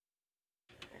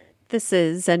This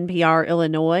is NPR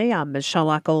Illinois. I'm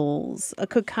Michelle Eccles. A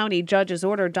Cook County judge has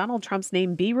ordered Donald Trump's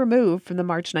name be removed from the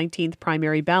March 19th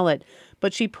primary ballot,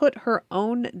 but she put her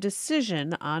own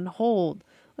decision on hold.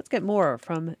 Let's get more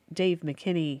from Dave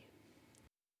McKinney.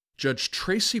 Judge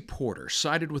Tracy Porter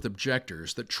sided with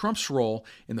objectors that Trump's role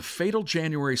in the fatal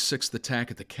January 6th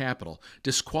attack at the Capitol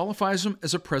disqualifies him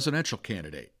as a presidential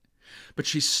candidate. But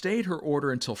she stayed her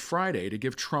order until Friday to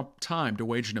give Trump time to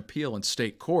wage an appeal in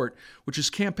state court, which his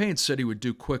campaign said he would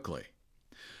do quickly.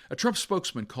 A Trump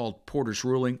spokesman called Porter's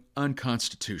ruling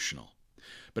unconstitutional.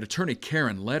 But attorney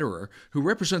Karen Lederer, who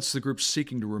represents the group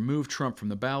seeking to remove Trump from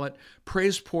the ballot,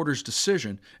 praised Porter's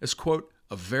decision as, quote,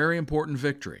 a very important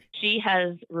victory. She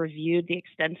has reviewed the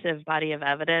extensive body of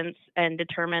evidence and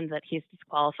determined that he's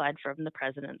disqualified from the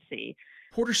presidency.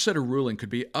 Porter said a ruling could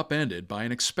be upended by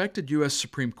an expected U.S.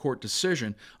 Supreme Court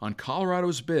decision on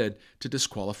Colorado's bid to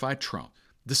disqualify Trump.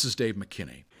 This is Dave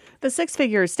McKinney. The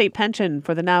six-figure state pension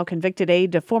for the now convicted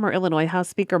aide to former Illinois House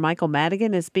Speaker Michael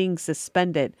Madigan is being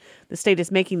suspended. The state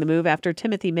is making the move after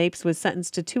Timothy Mapes was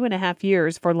sentenced to 2.5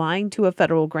 years for lying to a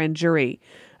federal grand jury.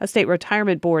 A state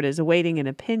retirement board is awaiting an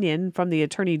opinion from the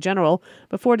Attorney General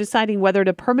before deciding whether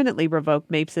to permanently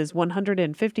revoke Mapes'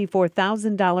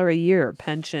 $154,000 a year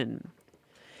pension.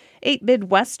 8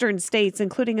 Midwestern states,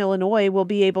 including Illinois, will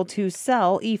be able to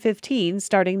sell E15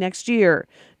 starting next year.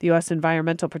 The U.S.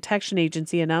 Environmental Protection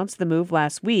Agency announced the move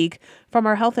last week. From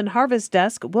our Health and Harvest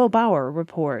desk, Will Bauer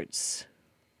reports.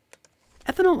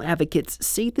 Ethanol advocates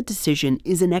say the decision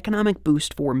is an economic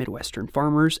boost for Midwestern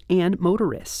farmers and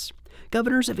motorists.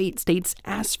 Governors of 8 states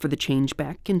asked for the change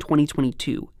back in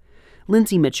 2022.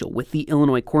 Lindsay Mitchell with the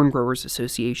Illinois Corn Growers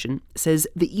Association says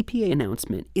the EPA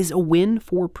announcement is a win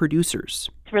for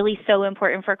producers. It's really so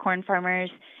important for corn farmers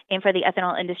and for the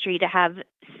ethanol industry to have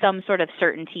some sort of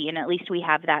certainty, and at least we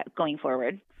have that going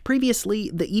forward. Previously,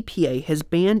 the EPA has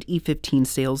banned E15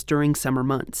 sales during summer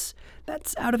months.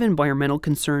 That's out of environmental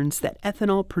concerns that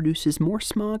ethanol produces more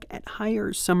smog at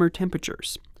higher summer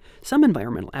temperatures. Some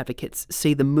environmental advocates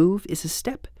say the move is a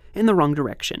step in the wrong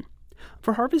direction.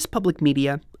 For Harvest Public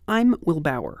Media, I'm Will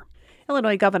Bauer.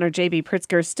 Illinois Governor J.B.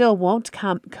 Pritzker still won't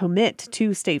commit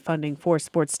to state funding for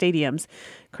sports stadiums.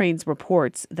 Crain's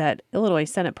reports that Illinois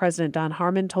Senate President Don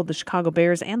Harmon told the Chicago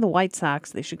Bears and the White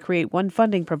Sox they should create one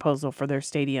funding proposal for their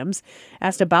stadiums.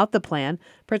 Asked about the plan,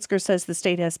 Pritzker says the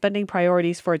state has spending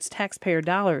priorities for its taxpayer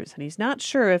dollars, and he's not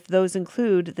sure if those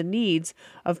include the needs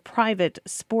of private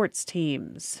sports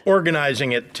teams.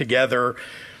 Organizing it together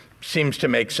seems to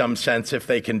make some sense if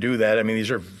they can do that. I mean, these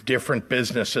are different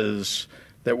businesses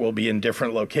that will be in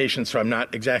different locations, so I'm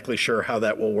not exactly sure how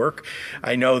that will work.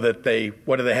 I know that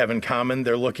what do they have in common?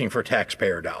 They're looking for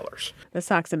taxpayer dollars. The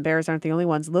Sox and Bears aren't the only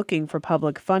ones looking for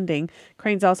public funding.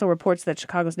 Crain's also reports that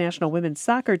Chicago's national women's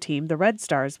soccer team, the Red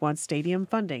Stars, wants stadium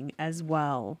funding as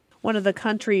well. One of the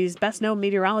country's best-known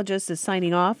meteorologists is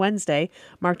signing off Wednesday,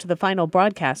 marked the final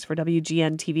broadcast for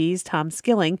WGN-TV's Tom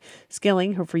Skilling.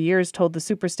 Skilling, who for years told the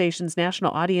Superstation's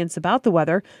national audience about the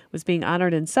weather, was being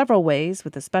honored in several ways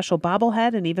with a special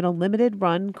bobblehead and even a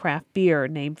limited-run craft beer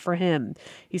named for him.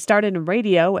 He started in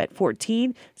radio at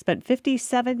 14, spent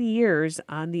 57 years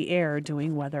on the air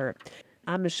doing weather.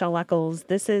 I'm Michelle Eccles.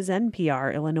 This is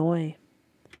NPR Illinois.